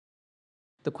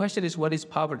The question is, what is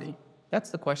poverty?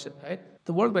 That's the question, right?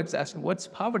 The World Bank is asking, what's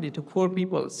poverty to poor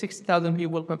people, 60,000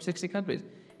 people from 60 countries?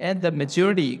 And the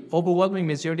majority, overwhelming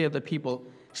majority of the people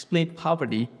explain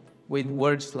poverty with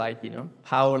words like,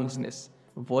 powerlessness,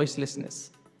 voicelessness,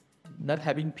 not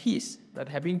having peace, not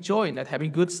having joy, not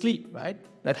having good sleep, right?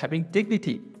 Not having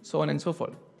dignity, so on and so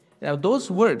forth. Now,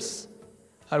 those words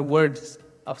are words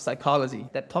of psychology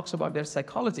that talks about their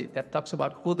psychology, that talks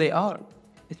about who they are.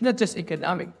 It's not just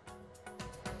economic.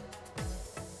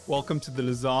 Welcome to the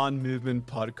Lausanne Movement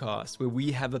Podcast, where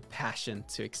we have a passion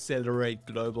to accelerate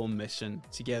global mission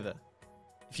together.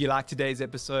 If you like today's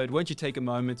episode, won't you take a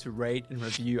moment to rate and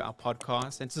review our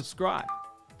podcast and subscribe?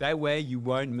 That way you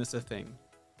won't miss a thing.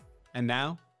 And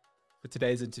now, for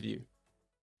today's interview.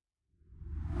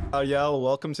 Aryal,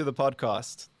 welcome to the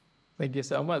podcast. Thank you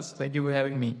so much. Thank you for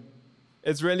having me.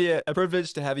 It's really a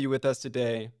privilege to have you with us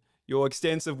today. Your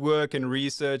extensive work in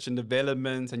research and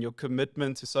development and your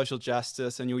commitment to social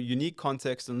justice and your unique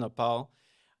context in Nepal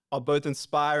are both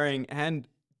inspiring and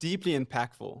deeply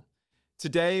impactful.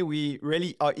 Today, we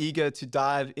really are eager to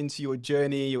dive into your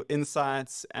journey, your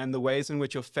insights, and the ways in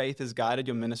which your faith has guided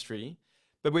your ministry.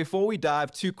 But before we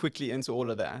dive too quickly into all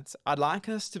of that, I'd like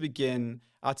us to begin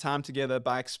our time together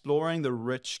by exploring the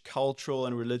rich cultural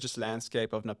and religious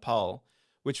landscape of Nepal,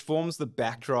 which forms the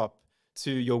backdrop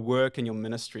to your work and your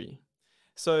ministry.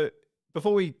 So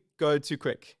before we go too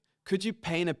quick, could you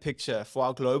paint a picture for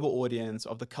our global audience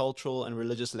of the cultural and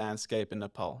religious landscape in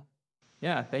Nepal?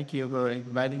 Yeah, thank you for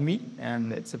inviting me,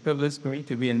 and it's a privilege for me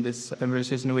to be in this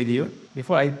conversation with you.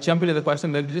 Before I jump into the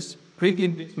question, let me just briefly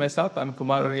introduce myself. I'm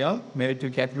Kumar Aryal, married to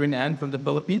Catherine Ann from the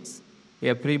Philippines. We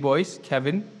have 3 boys,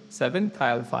 Kevin, 7,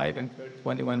 Kyle, 5, and Kurt,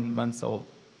 21 months old.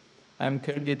 I'm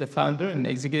currently the founder and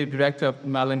executive director of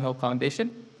Himalayan Hope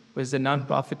Foundation, which is a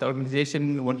nonprofit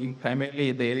organization working primarily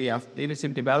in the area of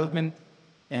leadership development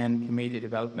and community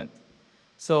development.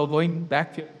 So going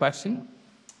back to your question,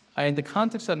 in the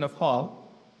context of Nepal,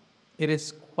 it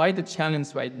is quite a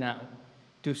challenge right now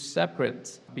to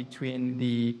separate between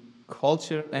the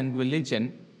culture and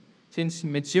religion, since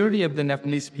majority of the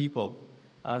Nepalese people,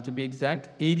 to be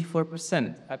exact,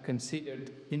 84% are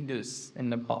considered Hindus in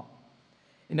Nepal.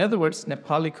 In other words,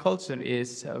 Nepali culture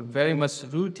is very much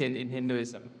rooted in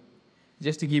Hinduism.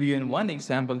 Just to give you one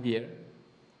example here,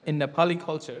 in Nepali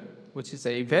culture, which is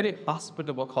a very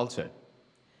hospitable culture,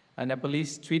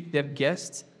 Nepalese treat their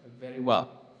guests very well.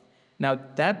 Now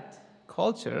that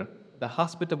culture, the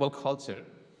hospitable culture,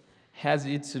 has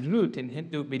its root in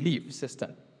Hindu belief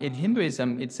system. In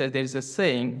Hinduism, it says there's a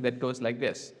saying that goes like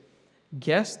this: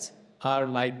 guests are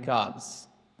like gods,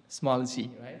 small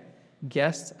g, right?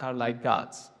 Guests are like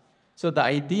gods. So the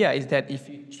idea is that if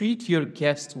you treat your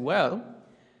guests well,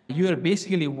 you are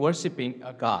basically worshiping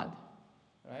a god,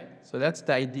 right? So that's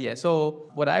the idea.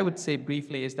 So what I would say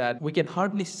briefly is that we can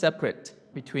hardly separate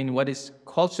between what is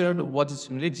cultural and what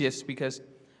is religious, because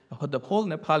the whole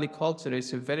Nepali culture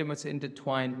is very much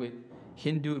intertwined with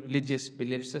Hindu religious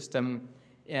belief system,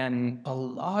 and a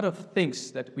lot of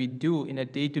things that we do in a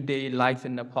day-to-day life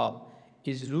in Nepal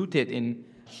is rooted in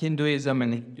Hinduism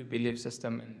and Hindu belief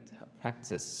system and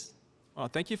practices. Oh,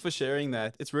 thank you for sharing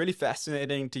that. It's really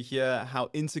fascinating to hear how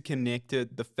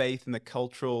interconnected the faith and the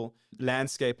cultural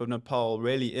landscape of Nepal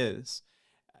really is.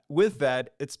 With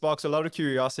that, it sparks a lot of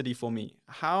curiosity for me.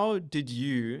 How did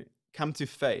you come to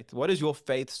faith? What is your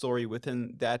faith story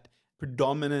within that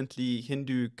predominantly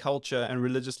Hindu culture and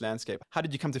religious landscape? How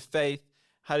did you come to faith?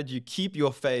 How did you keep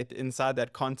your faith inside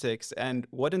that context? And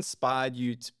what inspired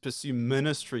you to pursue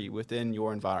ministry within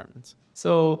your environment?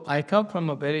 So I come from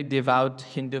a very devout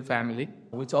Hindu family,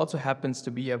 which also happens to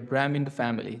be a Brahmin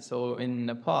family. So in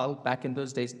Nepal, back in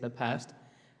those days in the past,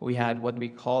 we had what we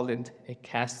called it a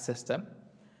caste system.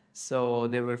 So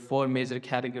there were 4 major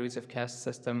categories of caste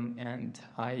system, and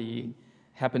I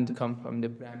happen to come from the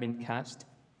Brahmin caste.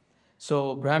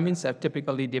 So Brahmins are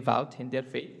typically devout in their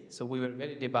faith. So we were a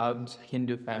very devout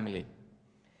Hindu family.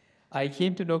 I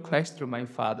came to know Christ through my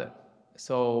father.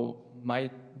 So my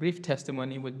brief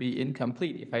testimony would be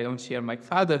incomplete if I don't share my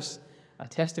father's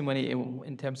testimony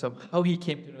in terms of how he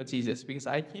came to know Jesus, because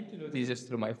I came to know Jesus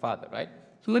through my father, right?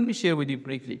 So let me share with you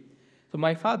briefly. So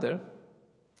my father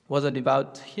was a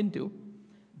devout Hindu,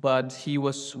 but he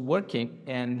was working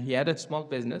and he had a small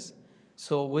business.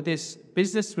 So with his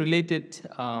business-related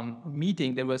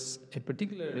meeting, there was a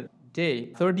particular day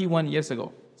 31 years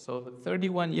ago. So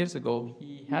 31 years ago,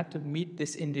 he had to meet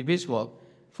this individual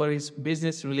for his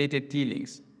business-related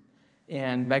dealings.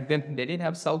 And back then, they didn't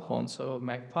have cell phones, so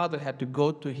my father had to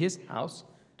go to his house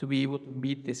to be able to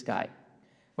meet this guy.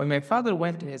 When my father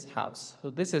went to his house, so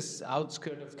this is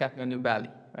outskirts of Kathmandu Valley,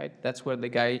 right? That's where the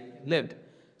guy lived.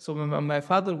 So when my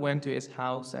father went to his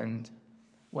house, and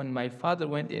when my father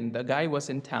went in, the guy was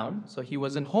in town, so he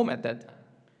wasn't home at that time.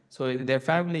 So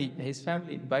his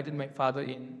family invited my father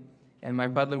in, and my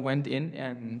father went in,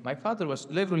 and my father was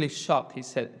literally shocked, he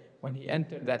said, when he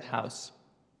entered that house.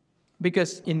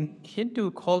 Because in Hindu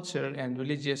culture and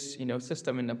religious,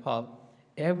 system in Nepal,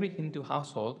 every Hindu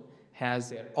household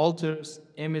has their altars,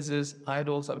 images,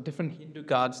 idols of different Hindu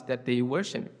gods that they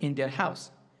worship in their house.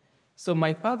 So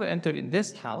my father entered in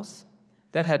this house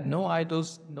that had no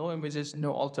idols, no images,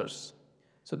 no altars.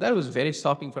 So that was very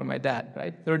shocking for my dad,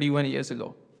 right? 31 years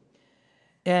ago.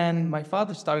 And my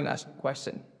father started asking a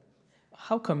question.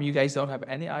 How come you guys don't have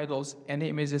any idols, any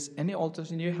images, any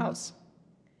altars in your house?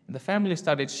 And the family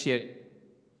started sharing.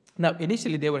 Now,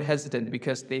 initially they were hesitant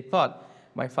because they thought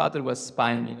my father was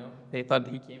spying, They thought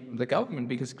he came from the government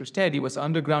because Christianity was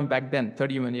underground back then,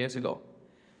 31 years ago.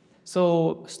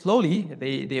 So slowly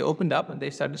they opened up and they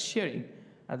started sharing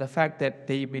the fact that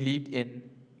they believed in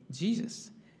Jesus.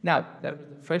 Now, that was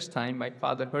the first time my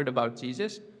father heard about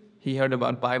Jesus. He heard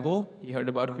about Bible. He heard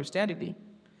about Christianity.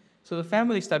 So the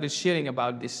family started sharing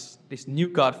about this new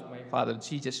God for my father,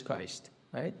 Jesus Christ,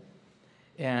 right?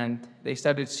 And they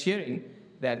started sharing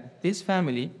that this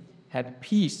family had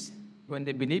peace. When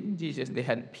they believed in Jesus, they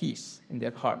had peace in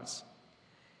their hearts.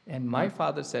 And my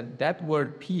father said that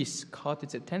word peace caught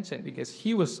his attention because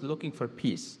he was looking for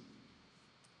peace.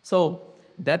 So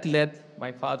that led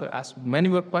my father ask many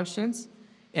more questions.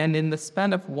 And in the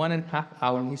span of 1.5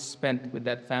 hours he spent with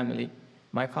that family,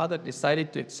 my father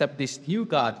decided to accept this new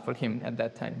God for him at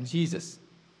that time, Jesus,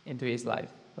 into his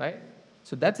life, right?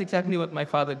 So that's exactly what my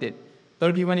father did.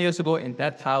 31 years ago in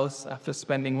that house, after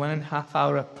spending 1.5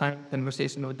 hours of time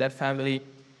conversation with that family,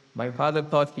 my father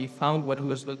thought he found what he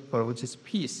was looking for, which is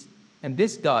peace. And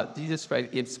this God, Jesus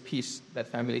Christ, gives peace, that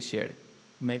family shared.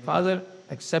 My father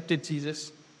accepted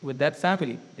Jesus with that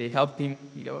family. They helped him,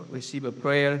 receive a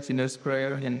prayer, sinner's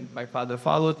prayer, and my father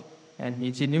followed. And he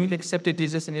genuinely accepted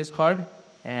Jesus in his heart,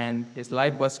 and his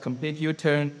life was completely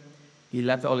U-turned. He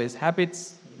left all his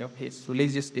habits, his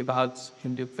religious, devout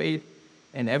Hindu faith,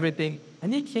 and everything.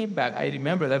 And he came back. I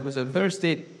remember that was a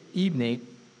Thursday evening.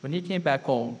 When he came back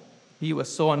home, he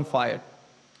was so on fire.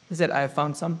 He said, I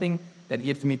found something that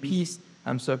gives me peace.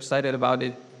 I'm so excited about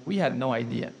it. We had no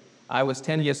idea. I was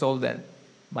 10 years old then.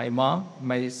 My mom,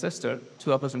 my sister,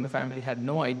 2 of us in the family had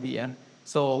no idea.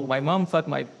 So my mom thought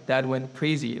my dad went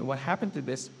crazy. What happened to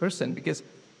this person? Because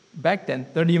back then,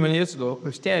 31 years ago,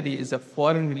 Christianity is a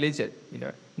foreign religion.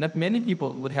 Not many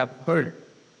people would have heard.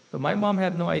 So my mom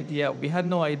had no idea. We had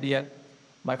no idea.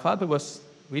 My father was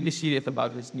really serious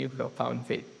about his newfound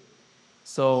faith.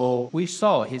 So we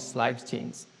saw his life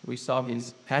change. We saw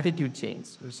his attitude change.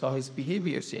 We saw his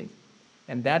behavior change.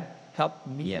 And that helped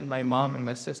me and my mom and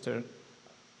my sister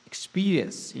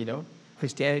experience,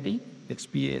 Christianity,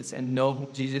 experience and know who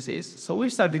Jesus is. So we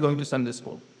started going to Sunday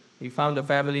school. We found a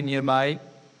family nearby,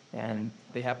 and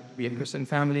they happened to be a Christian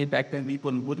family. Back then,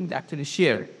 people wouldn't actually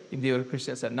share if they were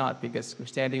Christians or not because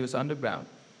Christianity was underground.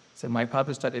 So my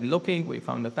father started looking. We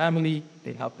found a family.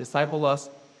 They helped disciple us.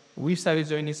 We started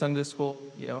joining Sunday school.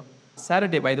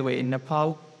 Saturday, by the way, in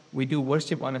Nepal, we do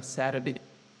worship on a Saturday.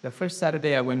 The first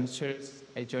Saturday I went to church,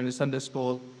 I joined the Sunday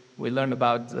school. We learned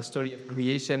about the story of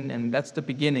creation, and that's the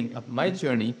beginning of my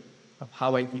journey of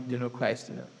how I came to know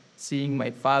Christ. Seeing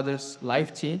my father's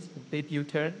life change, complete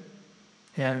U-turn,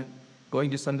 and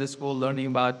going to Sunday school, learning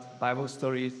about Bible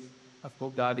stories of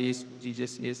who God is, who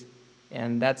Jesus is.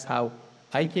 And that's how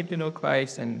I came to know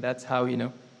Christ, and that's how,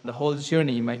 the whole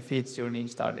journey, my faith journey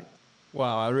started.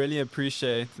 Wow, I really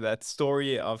appreciate that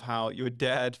story of how your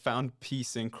dad found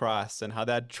peace in Christ and how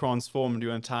that transformed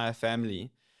your entire family.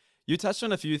 You touched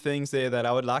on a few things there that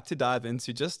I would like to dive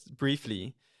into just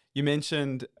briefly. You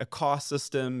mentioned a caste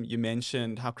system. You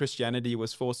mentioned how Christianity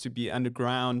was forced to be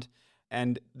underground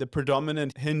and the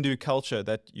predominant Hindu culture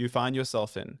that you find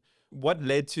yourself in. What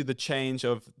led to the change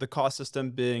of the caste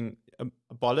system being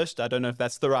abolished? I don't know if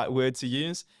that's the right word to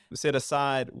use. Set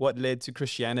aside, what led to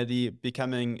Christianity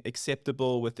becoming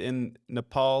acceptable within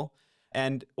Nepal?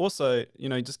 And also,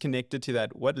 just connected to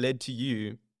that, what led to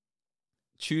you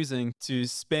choosing to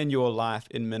spend your life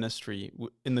in ministry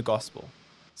in the gospel?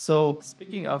 So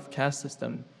speaking of caste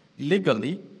system,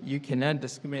 legally, you cannot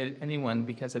discriminate anyone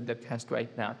because of their caste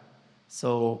right now.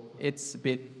 So it's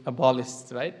been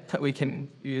abolished, right? We can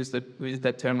use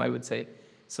that term, I would say.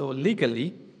 So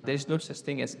legally, there's no such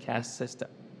thing as caste system.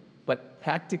 But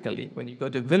practically, when you go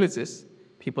to villages,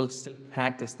 people still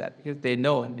practice that because they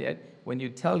know that when you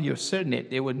tell your surname,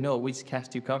 they would know which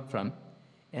caste you come from.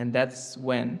 And that's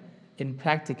when, in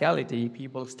practicality,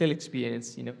 people still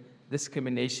experience,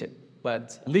 discrimination.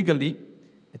 But legally,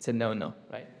 it's a no-no,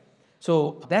 right?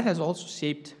 So that has also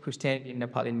shaped Christianity in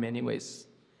Nepal in many ways.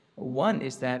 One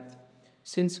is that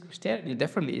since Christianity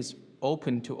definitely is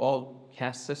open to all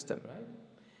caste system, right?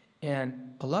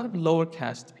 And a lot of lower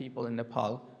caste people in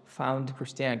Nepal found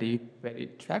Christianity very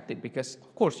attractive because,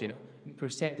 of course, in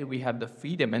Christianity we have the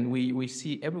freedom and we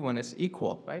see everyone as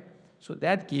equal, right? So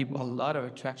that gave a lot of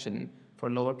attraction for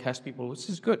lower caste people, which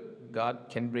is good. God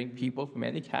can bring people from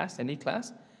any caste, any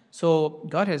class. So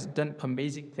God has done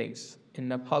amazing things in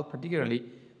Nepal, particularly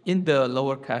in the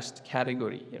lower caste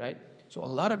category, right? So a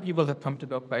lot of people have come to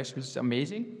know Christ, which is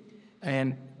amazing.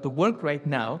 And the work right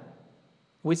now,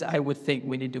 which I would think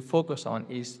we need to focus on,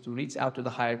 is to reach out to the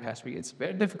higher caste. Because it's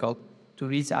very difficult to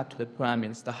reach out to the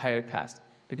Brahmins, the higher caste,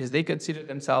 because they consider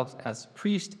themselves as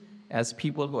priests, as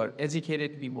people who are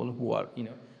educated, people who are,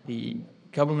 the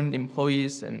government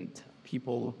employees and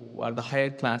people who are the higher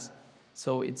class.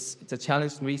 So it's a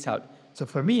challenge to reach out. So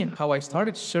for me, how I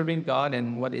started serving God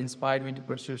and what inspired me to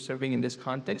pursue serving in this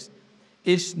context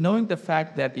is knowing the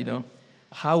fact that,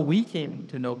 how we came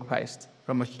to know Christ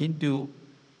from a Hindu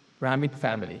Brahmin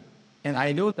family. And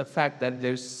I know the fact that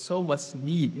there's so much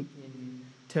need in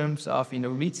terms of,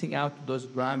 reaching out to those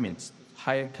Brahmins,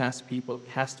 higher class people,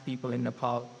 caste people in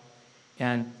Nepal.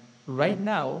 And right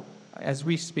now, as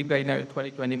we speak right now in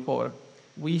 2024,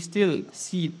 we still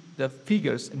see the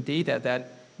figures and data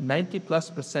that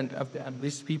 90+% of the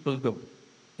unreached people group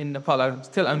in Nepal are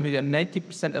still unreached, and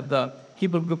 90% of the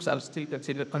people groups are still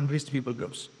considered unreached people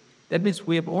groups. That means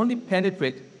we have only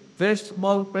penetrated very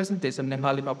small percentage of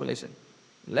Nepali population,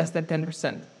 less than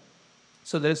 10%.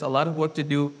 So there's a lot of work to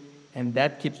do, and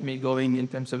that keeps me going in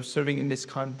terms of serving in this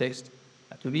context,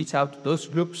 to reach out to those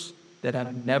groups that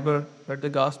have never heard the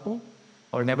gospel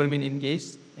or never been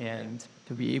engaged, and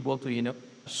to be able to,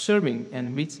 serving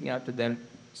and reaching out to them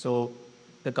so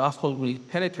the gospel will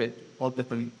penetrate all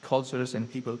different cultures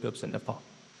and people groups in Nepal.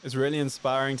 It's really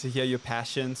inspiring to hear your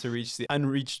passion to reach the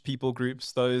unreached people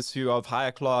groups, those who are of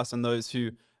higher class and those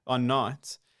who are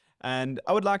not. And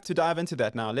I would like to dive into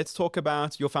that now. Let's talk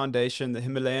about your foundation, the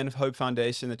Himalayan Hope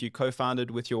Foundation that you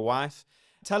co-founded with your wife.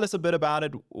 Tell us a bit about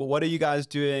it. What are you guys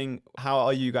doing? How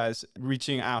are you guys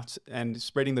reaching out and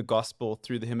spreading the gospel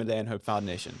through the Himalayan Hope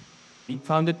Foundation? We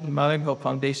founded Himalayan Hope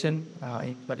Foundation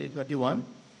in 2021.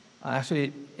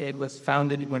 Actually, it was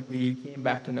founded when we came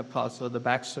back to Nepal. So the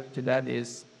backstory to that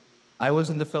is I was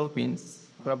in the Philippines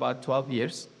for about 12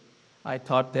 years. I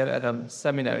taught there at a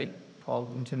seminary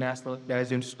called International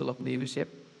Graduate School of Leadership.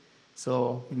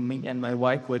 So me and my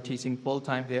wife were teaching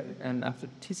full-time there. And after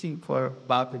teaching for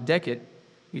about a decade,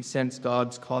 we sensed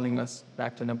God's calling us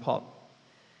back to Nepal.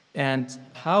 And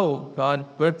how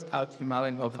God birthed out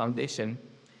Himalayan Hope Foundation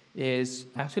is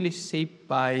actually shaped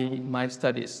by my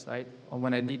studies, right? Or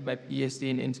when I did my PhD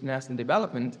in international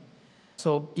development.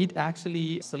 So it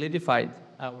actually solidified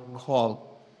our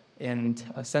call and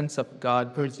a sense of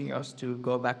God urging us to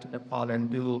go back to Nepal and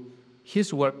do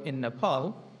His work in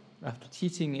Nepal after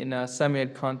teaching in a seminary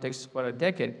context for a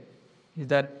decade, is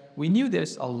that we knew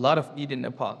there's a lot of need in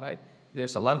Nepal, right?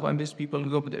 There's a lot of unreached people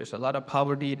group, there's a lot of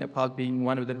poverty, Nepal being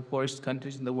one of the poorest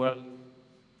countries in the world.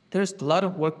 There's a lot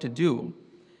of work to do.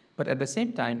 But at the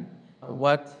same time,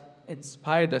 what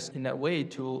inspired us in a way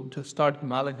to start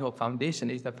Himalayan Hope Foundation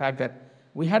is the fact that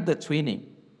we had the training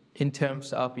in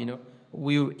terms of,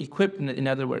 we were equipped, in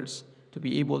other words, to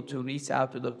be able to reach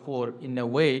out to the poor in a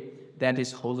way that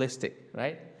is holistic,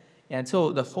 right? And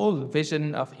so the whole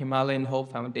vision of Himalayan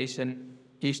Hope Foundation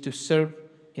is to serve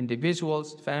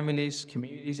individuals, families,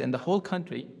 communities, and the whole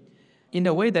country in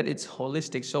a way that it's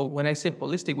holistic. So when I say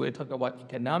holistic, we're talking about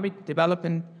economic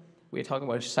development, we're talking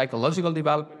about psychological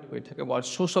development, we're talking about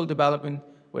social development,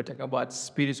 we're talking about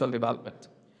spiritual development.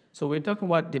 So we're talking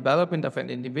about development of an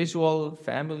individual,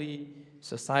 family,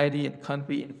 society, and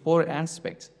country in 4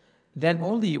 aspects. Then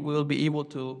only we will be able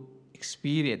to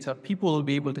experience, or people will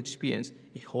be able to experience,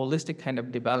 a holistic kind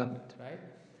of development, right?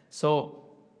 So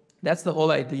that's the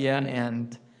whole idea.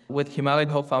 And with Himalayan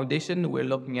Hope Foundation, we're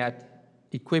looking at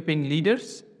equipping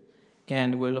leaders,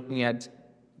 and we're looking at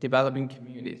developing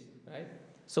communities, right?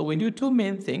 So we do 2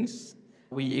 main things.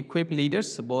 We equip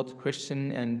leaders, both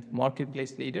Christian and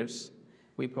marketplace leaders.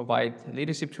 We provide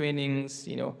leadership trainings,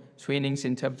 trainings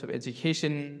in terms of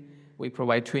education. We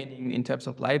provide training in terms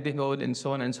of livelihood and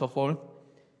so on and so forth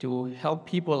to help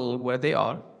people where they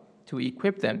are, to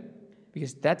equip them,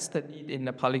 because that's the need in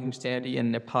Nepali Christianity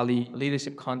and Nepali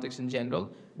leadership context in general.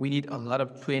 We need a lot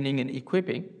of training and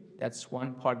equipping. That's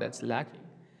one part that's lacking.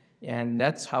 And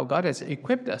that's how God has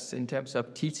equipped us in terms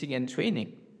of teaching and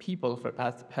training people for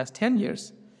the past 10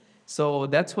 years. So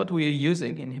that's what we're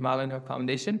using in Himalayan Hope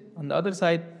Foundation. On the other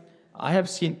side, I have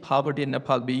seen poverty in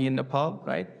Nepal, being in Nepal,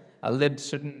 right? lived a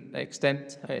certain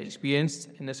extent, experienced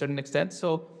in a certain extent.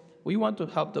 So we want to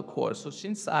help the poor. So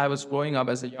since I was growing up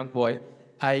as a young boy,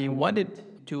 I wanted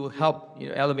to help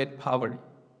elevate poverty,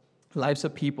 lives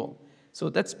of people. So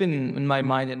that's been in my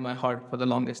mind and my heart for the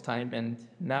longest time. And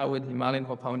now with Himalayan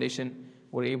Hope Foundation,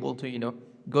 we're able to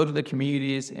go to the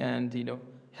communities and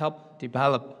help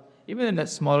develop, even in a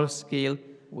smaller scale.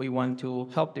 We want to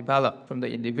help develop from the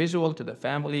individual to the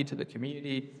family to the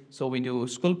community. So we do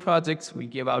school projects. We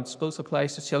give out school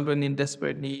supplies to children in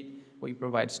desperate need. We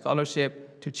provide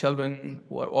scholarship to children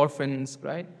who are orphans,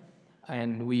 right?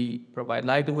 And we provide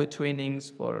livelihood trainings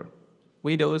for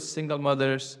widows, single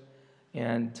mothers.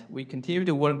 And we continue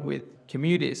to work with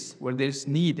communities where there's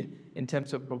need in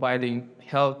terms of providing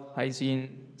health,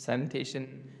 hygiene,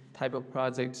 sanitation type of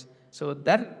projects. So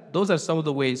those are some of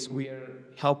the ways we are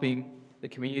helping the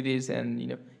communities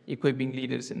and equipping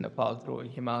leaders in Nepal through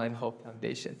Himalayan Hope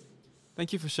Foundation.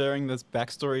 Thank you for sharing this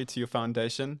backstory to your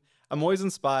foundation. I'm always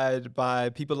inspired by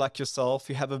people like yourself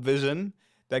who have a vision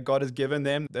that God has given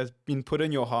them, that's been put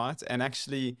in your heart, and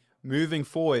actually moving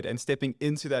forward and stepping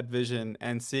into that vision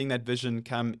and seeing that vision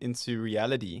come into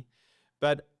reality.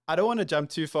 But I don't want to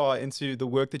jump too far into the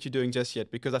work that you're doing just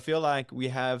yet, because I feel like we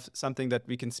have something that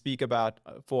we can speak about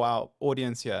for our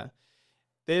audience here.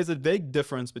 There's a big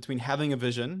difference between having a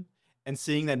vision and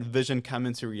seeing that vision come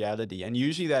into reality. And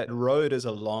usually that road is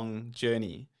a long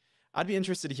journey. I'd be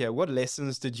interested to hear, what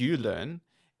lessons did you learn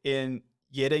in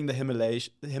getting the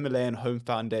Himalayan Hope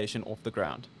Foundation off the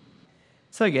ground?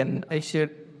 So again, I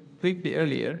shared briefly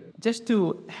earlier, just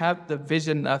to have the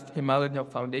vision of Himalayan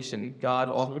Hope Foundation, God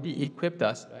already equipped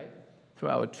us, right? Through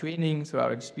our training, through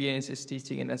our experiences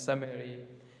teaching in a seminary.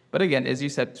 But again, as you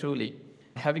said, truly,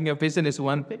 having a vision is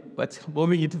one thing, but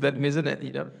moving into that vision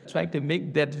and trying to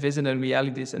make that vision a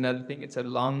reality is another thing. It's a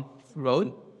long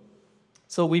road.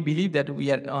 So we believe that we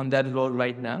are on that road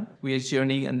right now. We are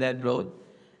journeying on that road.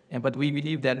 But we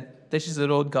believe that this is the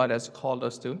road God has called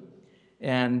us to.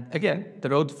 And again, the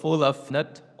road full of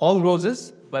not all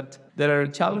roses, but there are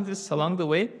challenges along the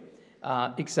way.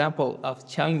 Example of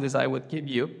challenges I would give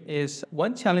you is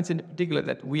one challenge in particular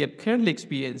that we are currently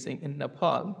experiencing in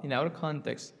Nepal, in our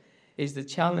context, is the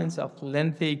challenge of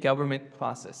lengthy government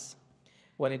process.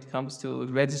 When it comes to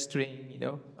registering,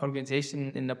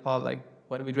 organization in Nepal, like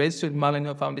when we registered Himalayan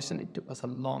Hope Foundation, it took us a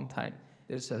long time.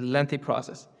 There's a lengthy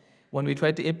process. When we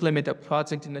try to implement a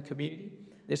project in the community,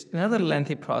 there's another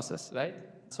lengthy process, right?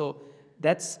 So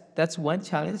that's one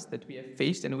challenge that we have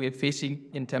faced and we are facing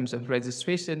in terms of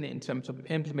registration, in terms of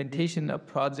implementation of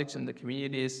projects in the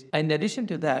communities. In addition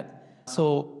to that,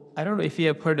 so I don't know if you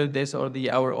have heard of this or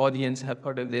our audience have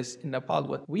heard of this. In Nepal,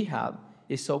 what we have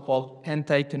is so-called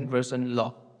anti-conversion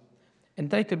law.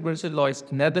 Anti-conversion law is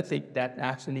another thing that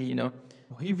actually,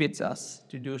 prohibits us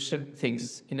to do certain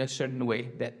things in a certain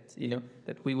way that,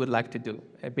 that we would like to do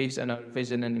based on our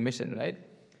vision and mission, right?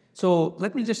 So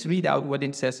let me just read out what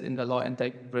it says in the law,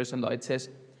 anti-conversion law. It says,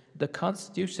 the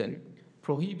Constitution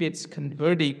prohibits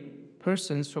converting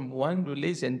persons from one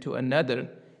religion to another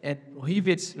and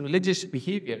prohibits religious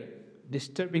behavior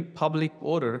disturbing public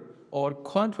order or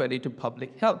contrary to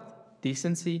public health,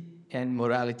 decency, and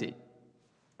morality.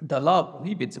 The law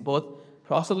prohibits both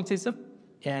proselytism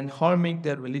and harming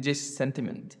the religious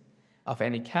sentiment of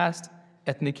any caste,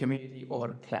 ethnic community,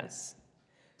 or class.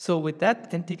 So with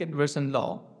that anti-conversion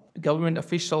law, government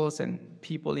officials and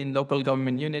people in local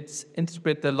government units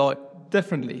interpret the law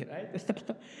differently, right?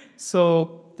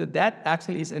 So that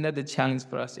actually is another challenge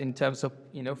for us in terms of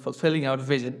fulfilling our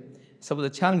vision. Some of the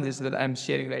challenges that I'm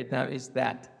sharing right now is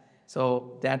that.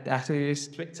 So that actually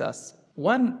restricts us.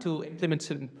 One, to implement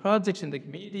certain projects in the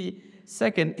community.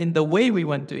 Second, in the way we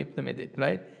want to implement it,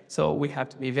 right? So we have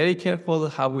to be very careful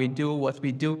how we do what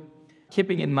we do,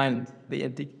 keeping in mind the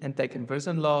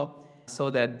anti-conversion law, so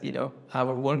that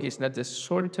our work is not just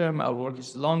short-term, our work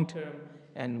is long-term,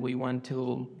 and we want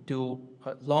to do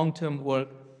long-term work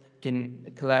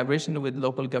in collaboration with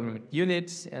local government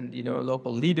units and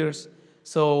local leaders.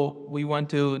 So we want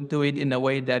to do it in a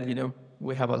way that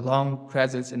we have a long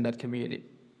presence in that community.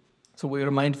 So we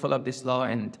are mindful of this law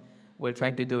and we're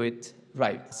trying to do it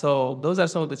right. So those are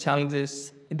some of the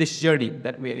challenges in this journey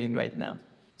that we're in right now.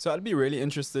 So I'd be really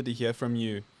interested to hear from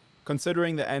you.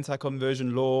 Considering the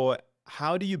anti-conversion law,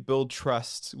 how do you build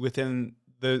trust within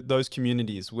those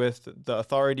communities with the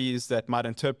authorities that might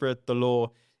interpret the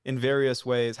law in various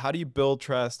ways? How do you build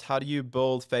trust? How do you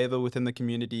build favor within the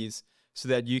communities so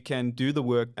that you can do the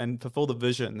work and fulfill the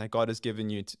vision that God has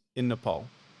given you in Nepal?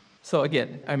 So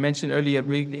again, I mentioned earlier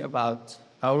briefly about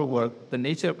our work. The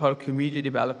nature of our community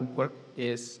development work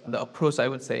is, the approach I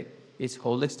would say, is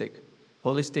holistic.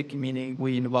 Holistic meaning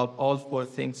we involve all four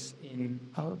things in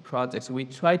our projects. We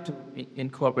try to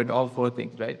incorporate all four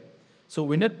things, right? So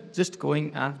we're not just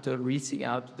going after reaching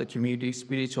out to the community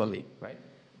spiritually, right?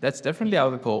 That's definitely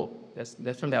our goal. That's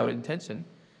definitely our intention.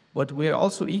 But we're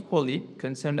also equally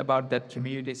concerned about that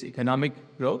community's economic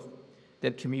growth,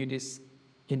 that community's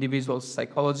individual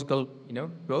psychological,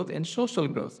 growth and social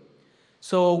growth.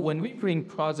 So when we bring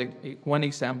project, one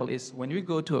example is when we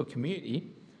go to a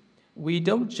community, we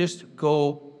don't just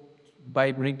go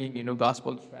by bringing,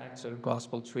 gospel tracts or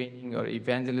gospel training or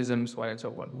evangelism, so on and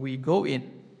so forth. We go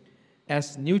in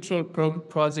as neutral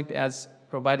project as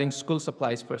providing school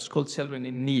supplies for school children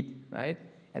in need, right?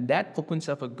 And that opens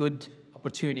up a good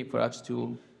opportunity for us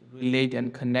to relate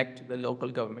and connect to the local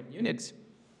government units.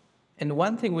 And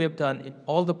one thing we have done in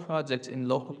all the projects in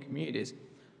local communities,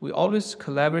 we always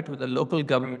collaborate with the local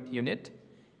government unit,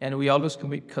 and we always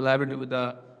collaborate with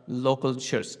the local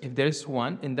church, if there's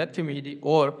one in that community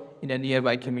or in a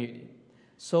nearby community,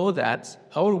 so that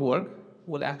our work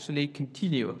will actually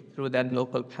continue through that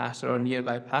local pastor or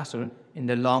nearby pastor in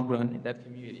the long run in that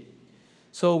community.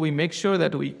 So we make sure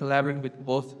that we collaborate with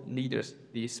both leaders,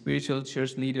 the spiritual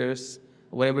church leaders,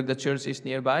 wherever the church is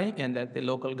nearby, and that the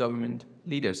local government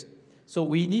leaders. So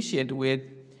we initiate with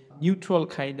neutral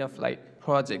kind of like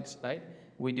projects, right?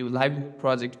 We do livelihood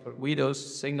projects for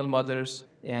widows, single mothers,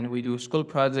 and we do school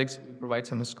projects. We provide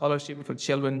some scholarship for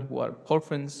children who are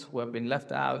orphans, who have been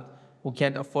left out, who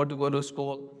can't afford to go to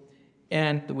school.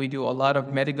 And we do a lot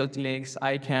of medical clinics,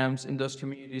 eye camps in those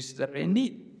communities that are in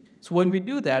need. So when we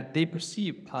do that, they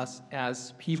perceive us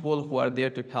as people who are there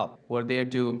to help, who are there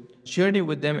to journey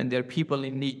with them, and they're people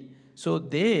in need. So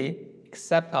they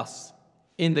accept us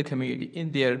in the community,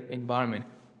 in their environment.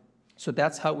 So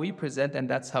that's how we present, and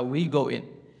that's how we go in.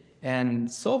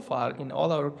 And so far, in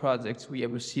all our projects, we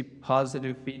have received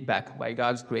positive feedback by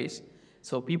God's grace.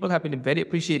 So people have been very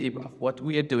appreciative of what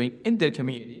we are doing in their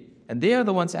community. And they are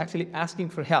the ones actually asking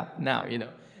for help now,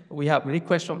 We have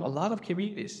requests from a lot of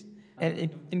communities, and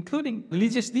including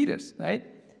religious leaders, right?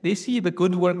 They see the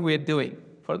good work we are doing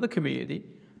for the community.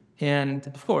 And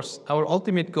of course, our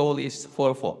ultimate goal is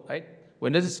fourfold, right? We're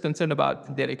not just concerned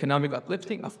about their economic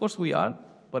uplifting, of course we are,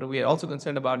 but we are also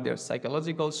concerned about their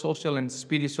psychological, social, and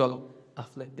spiritual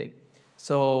uplifting.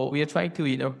 So we are trying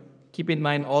to, keep in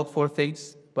mind all four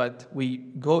things, but we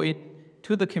go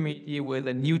into the community with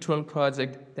a neutral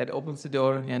project that opens the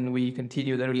door, and we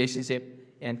continue the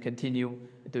relationship and continue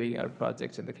doing our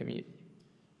projects in the community.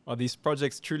 Well, these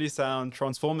projects truly sound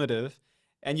transformative.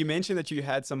 And you mentioned that you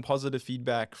had some positive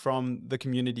feedback from the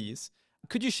communities.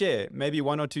 Could you share maybe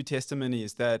one or two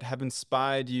testimonies that have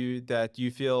inspired you, that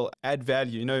you feel add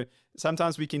value?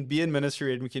 Sometimes we can be in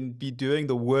ministry and we can be doing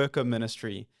the work of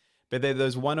ministry, but there are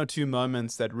those one or two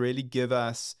moments that really give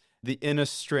us the inner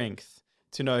strength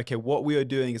to know, okay, what we are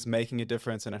doing is making a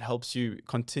difference, and it helps you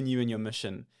continue in your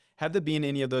mission. Have there been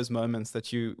any of those moments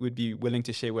that you would be willing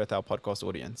to share with our podcast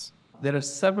audience? There are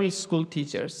several school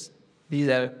teachers. These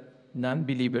are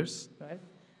non-believers, right?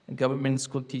 Government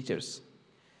school teachers.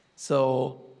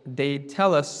 So they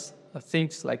tell us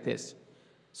things like this.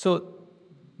 So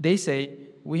they say,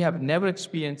 we have never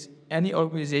experienced any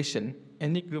organization,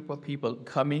 any group of people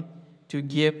coming to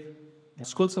give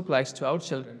school supplies to our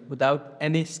children without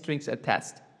any strings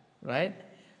attached, right?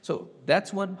 So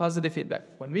that's one positive feedback.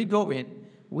 When we go in,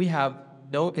 we have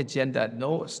no agenda,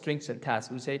 no strings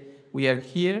attached. We say, we are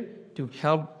here to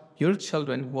help your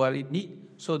children who are in need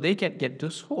so they can get to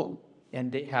school,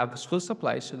 and they have school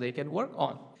supplies so they can work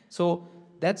on. So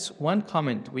that's one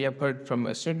comment we have heard from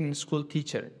a certain school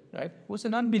teacher, right, who was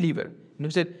an unbeliever, and who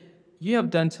said, you have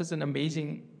done such an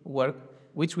amazing work,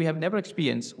 which we have never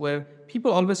experienced, where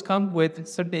people always come with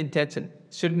certain intention,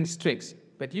 certain strings,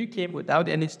 but you came without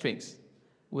any strings,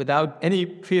 without any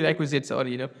prerequisites, or,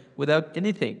 without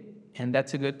anything, and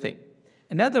that's a good thing.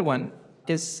 Another one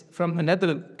is from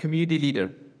another community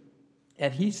leader,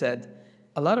 and he said,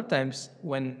 a lot of times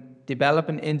when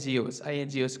development NGOs,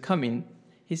 INGOs come in,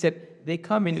 he said, they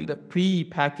come in with a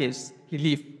pre-packaged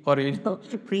relief or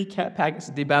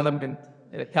pre-packaged development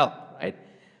help, right?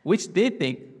 Which they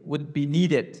think would be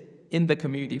needed in the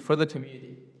community, for the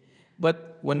community.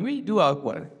 But when we do our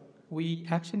work, we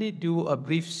actually do a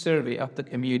brief survey of the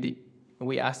community.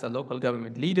 We ask the local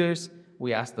government leaders,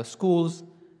 we ask the schools,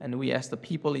 and we ask the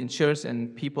people in church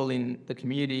and people in the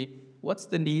community, what's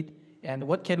the need and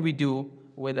what can we do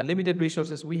with the limited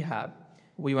resources we have?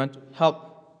 We want to help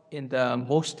in the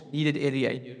most needed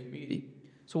area in your community.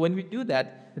 So when we do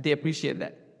that, they appreciate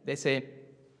that. They say,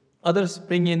 others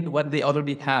bring in what they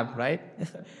already have, right?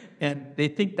 And they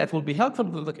think that will be helpful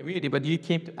to the community, but you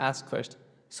came to ask first,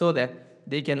 so that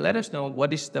they can let us know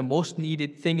what is the most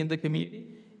needed thing in the community.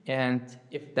 And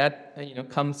if that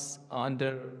comes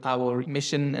under our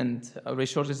mission and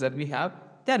resources that we have,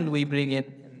 then we bring in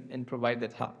and provide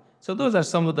that help. So those are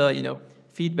some of the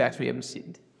feedbacks we have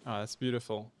received. Oh, that's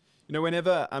beautiful.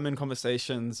 Whenever I'm in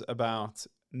conversations about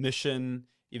mission,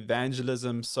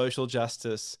 evangelism, social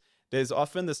justice, there's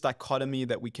often this dichotomy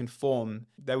that we can form,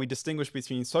 that we distinguish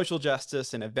between social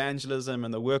justice and evangelism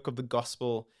and the work of the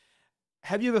gospel.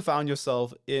 Have you ever found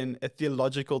yourself in a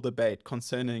theological debate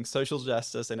concerning social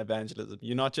justice and evangelism?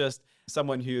 You're not just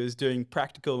someone who is doing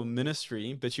practical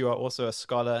ministry, but you are also a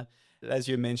scholar, as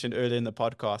you mentioned earlier in the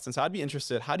podcast. And so I'd be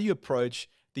interested, how do you approach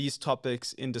these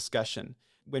topics in discussion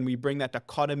when we bring that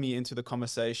dichotomy into the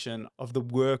conversation of the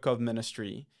work of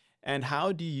ministry? And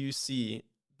how do you see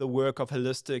the work of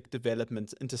holistic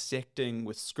development intersecting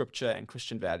with scripture and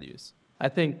Christian values? I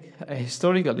think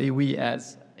historically, we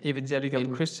as evangelical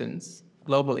Christians,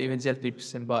 global evangelical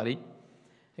Christian body,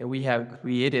 we have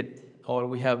created or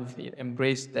we have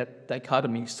embraced that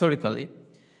dichotomy historically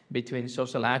between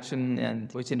social action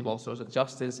and which involves social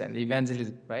justice and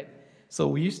evangelism, right? So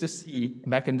we used to see,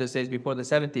 back in the days before the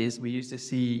 70s, we used to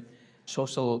see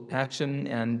social action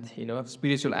and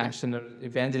spiritual action or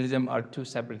evangelism are two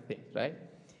separate things, right?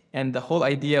 And the whole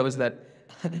idea was that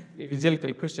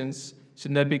evangelical Christians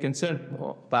should not be concerned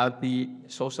about the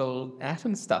social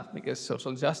action stuff because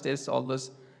social justice, all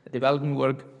this development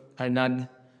work are not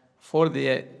for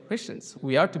the Christians.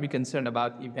 We are to be concerned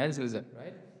about evangelism,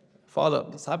 right? Follow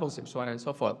discipleship, so on and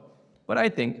so forth. But I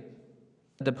think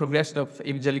the progression of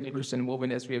evangelical Christian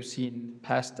movement, as we have seen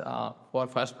past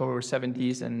forward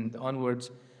 70s and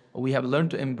onwards, we have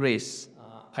learned to embrace.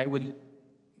 I would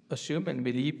assume and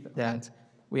believe that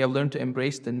we have learned to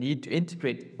embrace the need to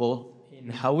integrate both in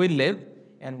how we live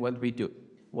and what we do,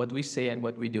 what we say and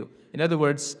what we do. In other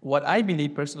words, what I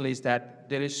believe personally is that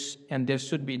there is and there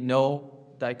should be no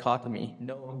dichotomy,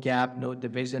 no gap, no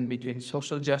division between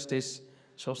social justice,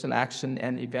 social action,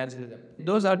 and evangelism.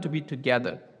 Those are to be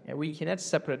together, and we cannot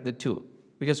separate the two.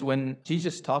 Because when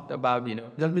Jesus talked about,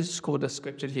 let me just quote a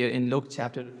scripture here in Luke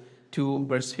chapter 2,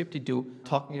 verse 52,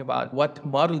 talking about what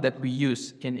model that we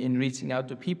use in reaching out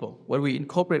to people, where we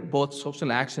incorporate both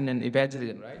social action and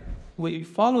evangelism, right? We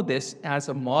follow this as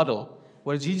a model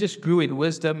where Jesus grew in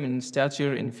wisdom, in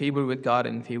stature, in favor with God,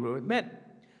 and in favor with men.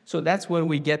 So that's where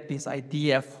we get this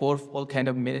idea of fourfold kind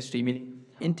of ministry, meaning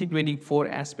integrating four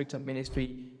aspects of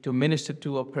ministry to minister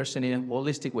to a person in a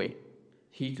holistic way.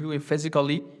 He grew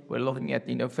physically. We're looking at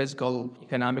physical,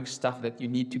 economic stuff that you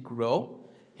need to grow.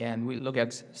 And we look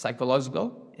at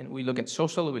psychological, and we look at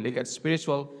social, we look at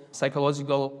spiritual,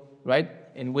 psychological, right?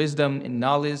 In wisdom, in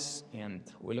knowledge, and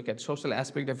we look at social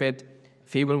aspect of it,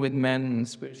 favor with men, and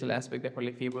spiritual aspect,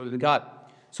 definitely favor with God.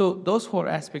 So those four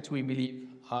aspects we believe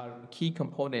are key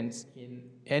components in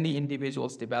any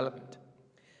individual's development.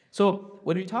 So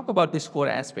when we talk about these four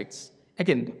aspects,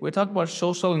 again, we're talking about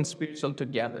social and spiritual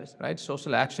together, right?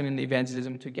 Social action and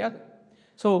evangelism together.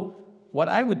 So what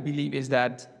I would believe is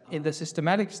that in the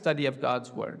systematic study of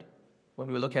God's Word, when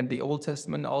we look at the Old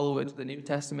Testament all the way to the New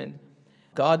Testament,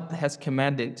 God has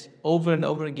commanded over and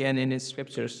over again in His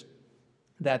scriptures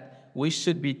that we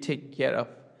should be taking care of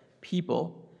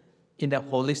people in a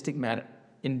holistic manner.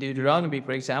 In Deuteronomy,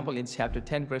 for example, in chapter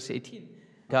 10, verse 18,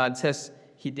 God says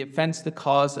He defends the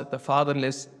cause of the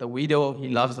fatherless, the widow. He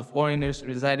loves the foreigners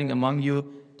residing among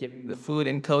you, giving the food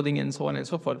and clothing and so on and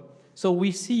so forth. So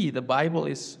we see the Bible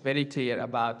is very clear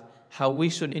about how we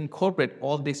should incorporate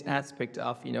all these aspects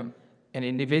of, an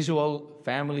individual,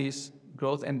 family's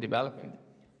growth and development,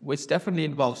 which definitely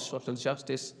involves social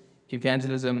justice,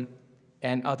 evangelism,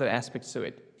 and other aspects to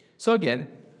it. So again,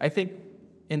 I think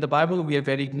in the Bible we are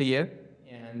very clear,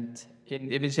 and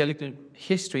in evangelical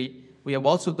history, we have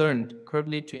also learned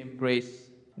currently to embrace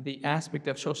the aspect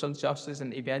of social justice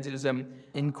and evangelism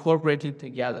incorporated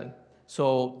together.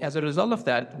 So as a result of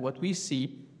that, what we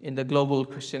see in the global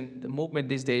Christian movement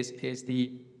these days is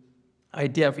the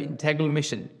idea of integral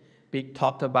mission being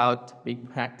talked about, being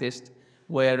practiced,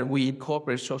 where we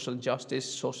incorporate social justice,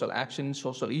 social action,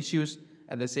 social issues,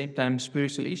 at the same time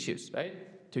spiritual issues,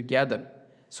 right, together.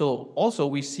 So also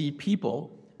we see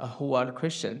people who are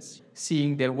Christians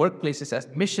seeing their workplaces as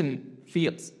mission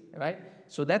fields, right?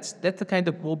 So that's the kind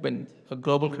of movement a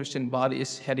global Christian body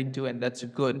is heading to, and that's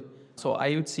good. So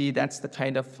I would see that's the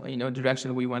kind of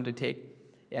direction we want to take.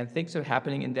 And things are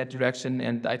happening in that direction,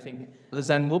 and I think the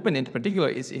Zen movement in particular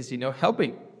is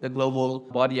helping the global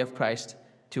body of Christ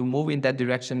to move in that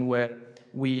direction where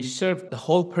we serve the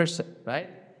whole person, right?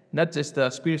 Not just the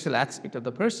spiritual aspect of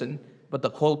the person, but the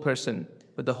whole person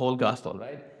with the whole gospel,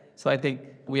 right? So I think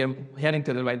we are heading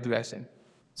to the right direction.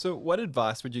 So, what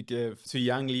advice would you give to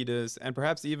young leaders and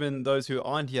perhaps even those who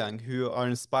aren't young, who are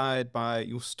inspired by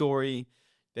your story?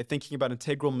 They're thinking about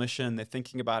integral mission, they're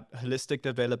thinking about holistic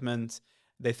development,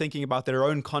 they're thinking about their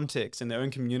own context in their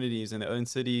own communities, in their own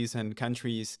cities and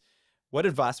countries. What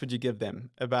advice would you give them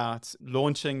about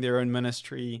launching their own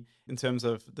ministry in terms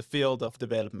of the field of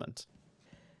development?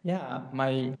 Yeah,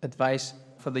 my advice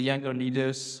for the younger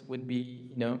leaders would be,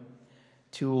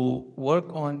 to work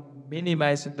on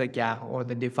minimizing the gap or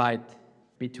the divide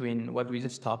between what we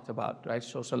just talked about, right?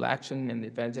 Social action and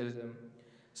evangelism.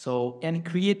 So, and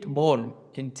create more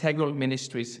integral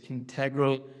ministries,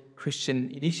 integral Christian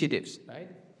initiatives, right?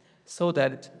 So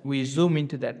that we zoom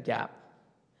into that gap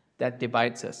that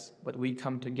divides us, but we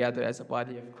come together as a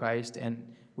body of Christ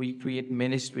and we create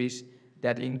ministries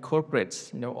that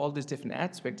incorporates, all these different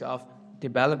aspects of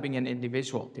developing an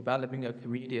individual, developing a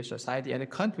community, a society, and a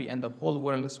country, and the whole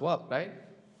world as well, right?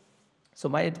 So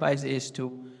my advice is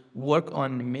to work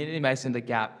on minimizing the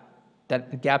gap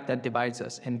that divides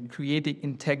us, and creating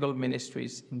integral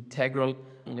ministries, integral,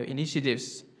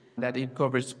 initiatives that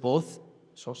incorporates both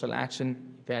social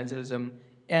action, evangelism,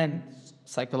 and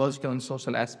psychological and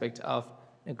social aspects of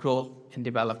growth and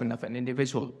development of an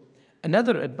individual.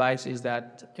 Another advice is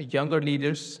that younger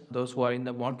leaders, those who are in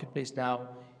the marketplace now,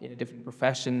 in different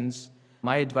professions,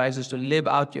 my advice is to live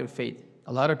out your faith.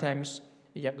 A lot of times,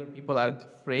 younger people are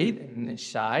afraid and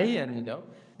shy, and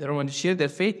they don't want to share their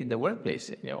faith in the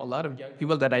workplace. A lot of young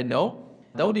people that I know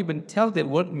don't even tell their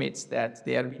workmates that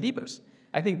they are believers.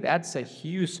 I think that's a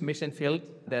huge mission field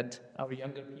that our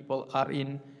younger people are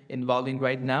involved in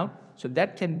right now. So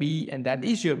that can be, and that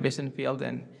is your mission field,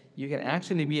 and you can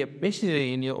actually be a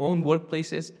missionary in your own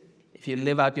workplaces if you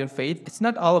live out your faith. It's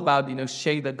not all about,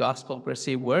 sharing the gospel per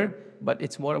se word, but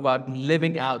it's more about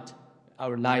living out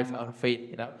our life, our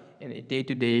faith, in a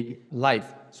day-to-day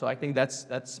life. So I think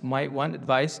that's my one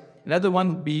advice. Another one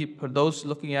would be for those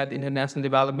looking at international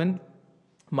development.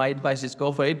 My advice is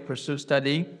go for it, pursue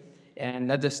studying, and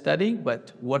not just studying,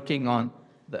 but working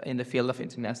in the field of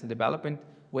international development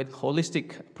with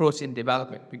holistic approach in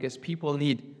development, because people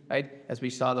need, right? As we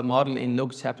saw the model in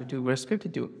Luke chapter 2, verse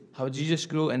 52, how Jesus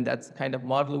grew, and that's the kind of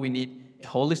model we need, a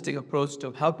holistic approach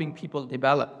to helping people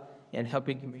develop and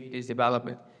helping communities develop.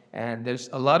 And there's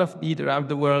a lot of need around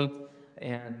the world,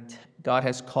 and God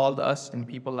has called us and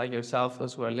people like yourself,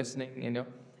 those who are listening,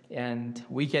 and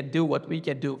we can do what we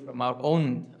can do from our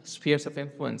own spheres of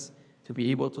influence to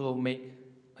be able to make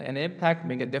an impact,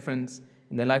 make a difference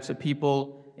in the lives of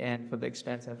people and for the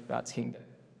expansion of God's kingdom.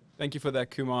 Thank you for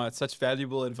that, Kumar. It's such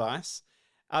valuable advice.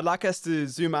 I'd like us to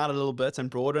zoom out a little bit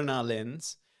and broaden our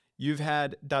lens. You've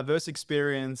had diverse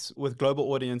experience with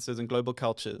global audiences and global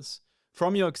cultures.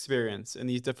 From your experience in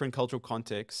these different cultural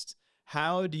contexts,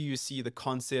 how do you see the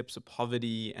concepts of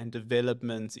poverty and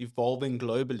development evolving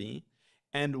globally?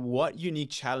 And what unique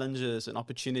challenges and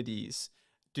opportunities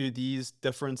do these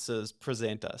differences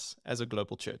present us as a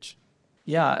global church?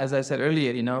 Yeah, as I said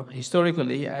earlier,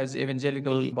 historically, as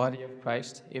evangelical body of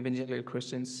Christ, evangelical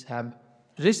Christians have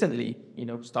recently,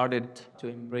 started to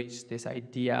embrace this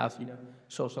idea of,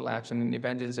 social action and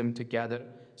evangelism together.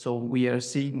 So we are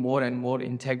seeing more and more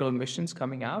integral missions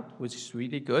coming out, which is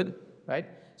really good, right?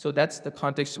 So that's the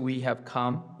context we have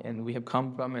come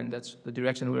from, and that's the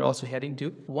direction we're also heading to.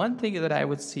 One thing that I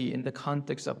would see in the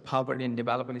context of poverty and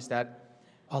development is that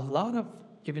a lot of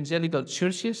evangelical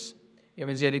churches,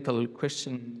 evangelical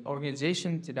Christian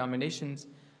organizations, denominations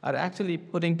are actually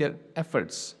putting their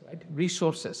efforts, right,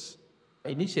 resources,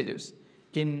 initiatives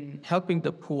in helping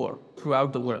the poor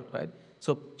throughout the world, right?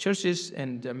 So churches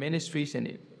and ministries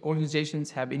and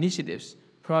organizations have initiatives,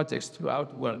 projects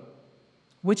throughout the world,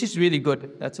 which is really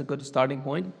good. That's a good starting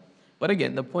point. But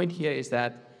again, the point here is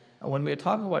that when we're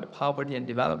talking about poverty and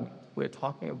development, we're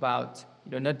talking about,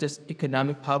 not just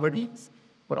economic poverty,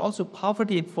 but also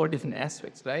poverty in 4 different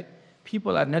aspects, right?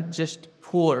 People are not just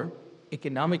poor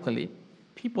economically.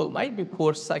 People might be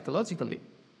poor psychologically.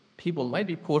 People might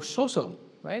be poor socially,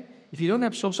 right? If you don't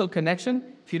have social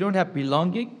connection, if you don't have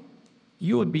belonging,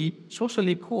 you would be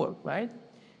socially poor, right?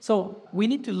 So we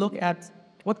need to look at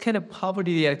what kind of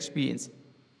poverty they are experiencing.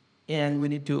 And we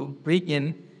need to bring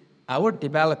in our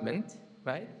development,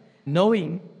 right?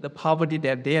 Knowing the poverty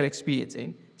that they are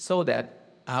experiencing so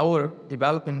that our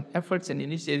development efforts and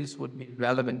initiatives would be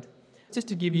relevant. Just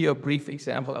to give you a brief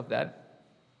example of that,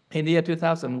 in the year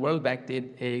 2000, World Bank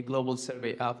did a global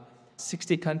survey of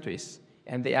 60 countries,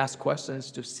 and they asked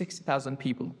questions to 60,000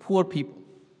 people, poor people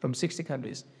from 60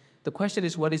 countries. The question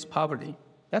is, what is poverty?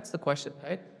 That's the question,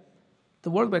 right? The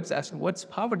World Bank is asking, what's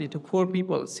poverty to poor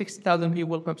people, 60,000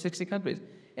 people from 60 countries?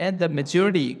 And the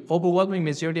majority, overwhelming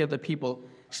majority of the people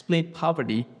explained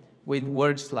poverty with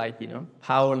words like,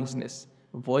 powerlessness,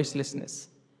 voicelessness,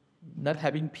 not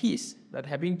having peace, not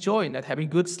having joy, not having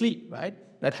good sleep, right?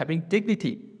 Not having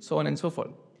dignity, so on and so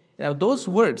forth. Now, those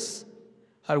words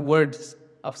are words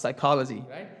of psychology,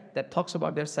 right? That talks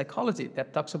about their psychology,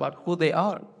 that talks about who they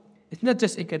are. It's not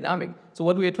just economic. So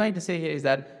what we are trying to say here is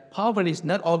that poverty is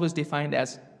not always defined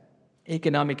as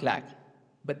economic lack,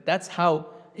 but that's how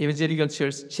evangelical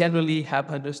churches generally have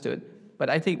understood. But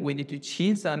I think we need to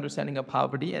change the understanding of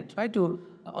poverty and try to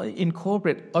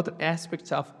incorporate other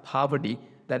aspects of poverty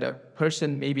that a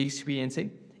person may be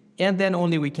experiencing. And then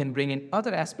only we can bring in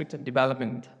other aspects of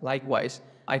development. Likewise,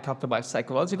 I talked about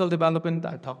psychological development,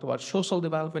 I talked about social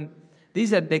development.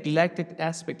 These are neglected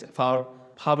aspects of our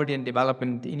poverty and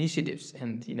development initiatives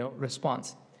and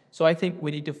response. So I think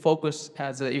we need to focus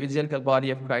as an evangelical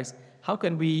body of Christ. How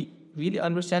can we really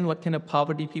understand what kind of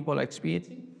poverty people are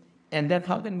experiencing? And then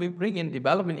how can we bring in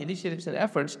development initiatives and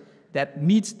efforts that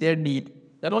meets their need?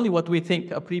 Not only what we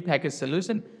think a prepackaged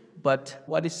solution, but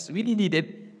what is really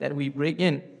needed, that we bring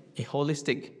in a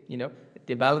holistic,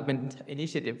 development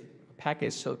initiative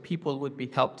package so people would be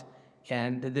helped.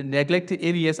 And the neglected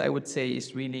areas, I would say,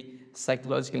 is really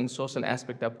psychological and social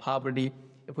aspect of poverty.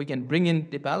 If we can bring in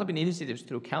development initiatives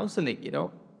through counseling,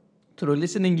 through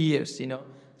listening ears,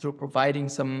 through providing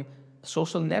some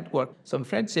social network, some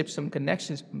friendships, some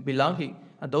connections, belonging,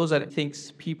 and those are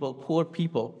things poor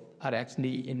people are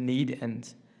actually in need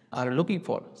and are looking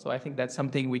for. So I think that's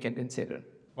something we can consider.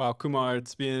 Wow, Kumar,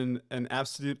 it's been an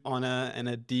absolute honor and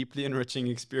a deeply enriching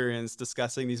experience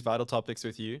discussing these vital topics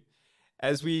with you.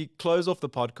 As we close off the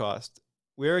podcast,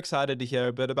 we're excited to hear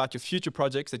a bit about your future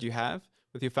projects that you have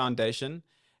with your foundation.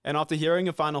 And after hearing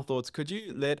your final thoughts, could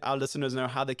you let our listeners know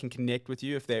how they can connect with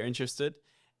you if they're interested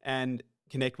and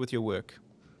connect with your work?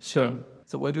 Sure.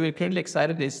 So what we're currently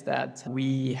excited is that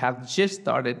we have just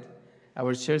started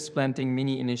our church planting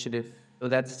mini initiative. So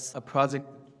that's a project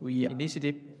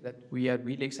initiative that we are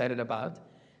really excited about.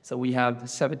 So we have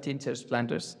 17 church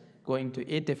planters going to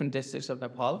 8 different districts of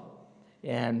Nepal,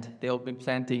 and they'll be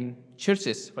planting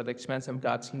churches for the expansion of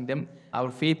God's kingdom. Our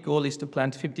faith goal is to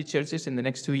plant 50 churches in the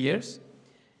next 2 years.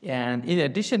 And in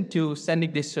addition to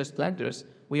sending these church planters,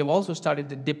 we have also started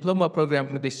the diploma program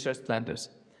for these church planters.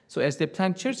 So as they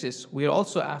plant churches, we are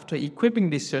also after equipping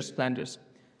these church planters.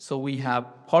 So we have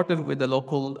partnered with the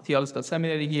local theological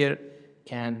seminary here,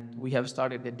 and we have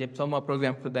started a diploma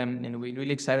program for them, and we're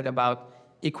really excited about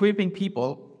equipping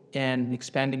people and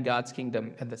expanding God's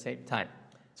kingdom at the same time.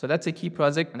 So that's a key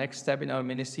project, next step in our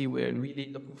ministry we're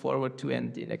really looking forward to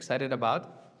and excited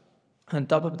about. On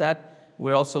top of that,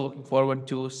 we're also looking forward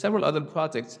to several other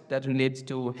projects that relate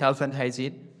to health and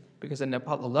hygiene, because in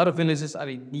Nepal, a lot of villages are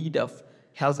in need of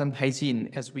health and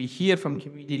hygiene, as we hear from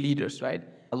community leaders, right?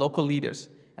 Local leaders.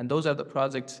 And those are the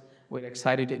projects we're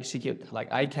excited to execute,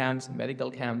 like eye camps, medical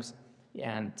camps,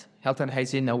 and health and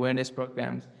hygiene awareness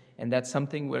programs. And that's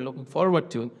something we're looking forward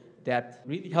to, that's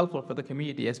really helpful for the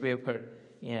community, as we have heard.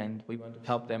 And we want to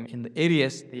help them in the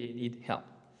areas they need help.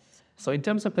 So in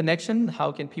terms of connection,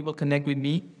 how can people connect with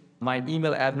me? My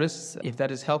email address, if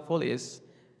that is helpful, is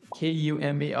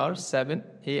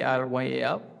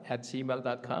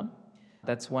kumar7aryal@gmail.com.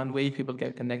 That's one way people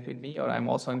can connect with me. Or I'm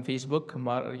also on Facebook,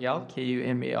 Kumar Aryal,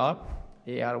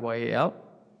 KUMARARYAL.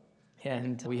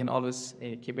 And we can always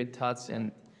keep in touch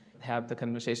and have the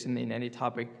conversation in any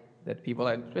topic that people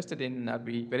are interested in. And I'd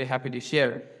be very happy to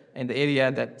share in the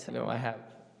area that I have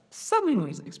some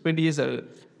expertise or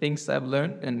things I've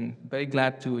learned, and very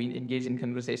glad to engage in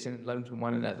conversation and learn from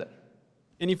one another.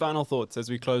 Any final thoughts as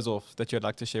we close off that you'd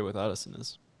like to share with our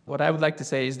listeners? What I would like to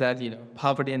say is that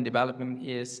poverty and development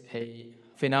is a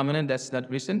phenomenon that's not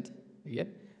recent yet.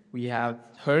 We have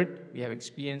heard, we have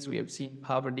experienced, we have seen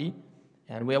poverty,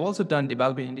 and we have also done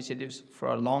development initiatives for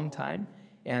a long time.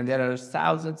 And there are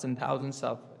thousands and thousands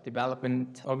of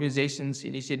development organizations,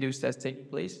 initiatives that's taking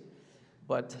place.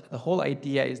 But the whole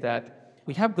idea is that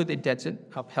we have good intention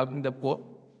of helping the poor,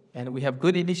 and we have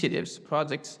good initiatives,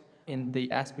 projects in the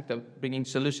aspect of bringing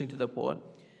solution to the poor.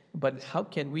 But how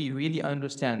can we really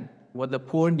understand what the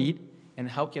poor need, and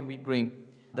how can we bring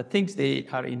the things they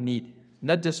are in need?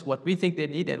 Not just what we think they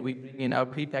need and we bring in our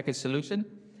prepackaged solution,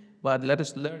 but let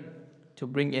us learn to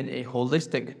bring in a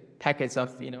holistic package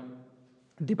of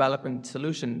development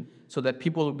solution so that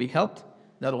people will be helped,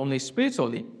 not only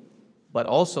spiritually, but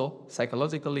also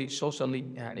psychologically, socially,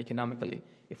 and economically.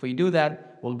 If we do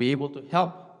that, we'll be able to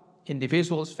help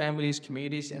individuals, families,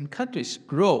 communities, and countries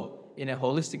grow in a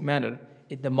holistic manner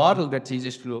in the model that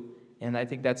Jesus grew. And I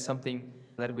think that's something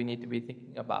that we need to be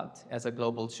thinking about as a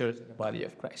global church in the body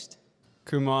of Christ.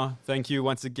 Kumar, thank you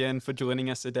once again for joining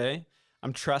us today.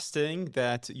 I'm trusting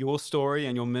that your story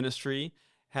and your ministry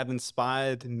have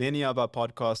inspired many of our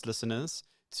podcast listeners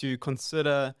to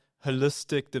consider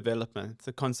holistic development,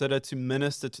 to consider to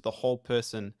minister to the whole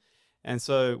person. And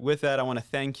so with that, I want to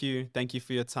thank you. Thank you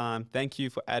for your time. Thank you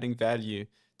for adding value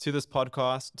to this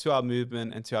podcast, to our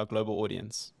movement, and to our global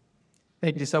audience.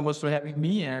 Thank you so much for having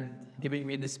me and giving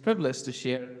me this privilege to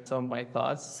share some of my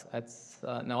thoughts. It's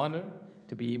an honor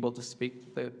to be able to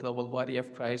speak to the global body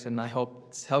of Christ, and I hope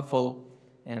it's helpful.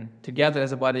 And together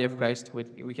as a body of Christ,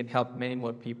 we can help many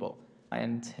more people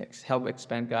and help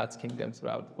expand God's kingdom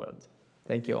throughout the world.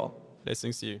 Thank you all.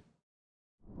 Blessings to you.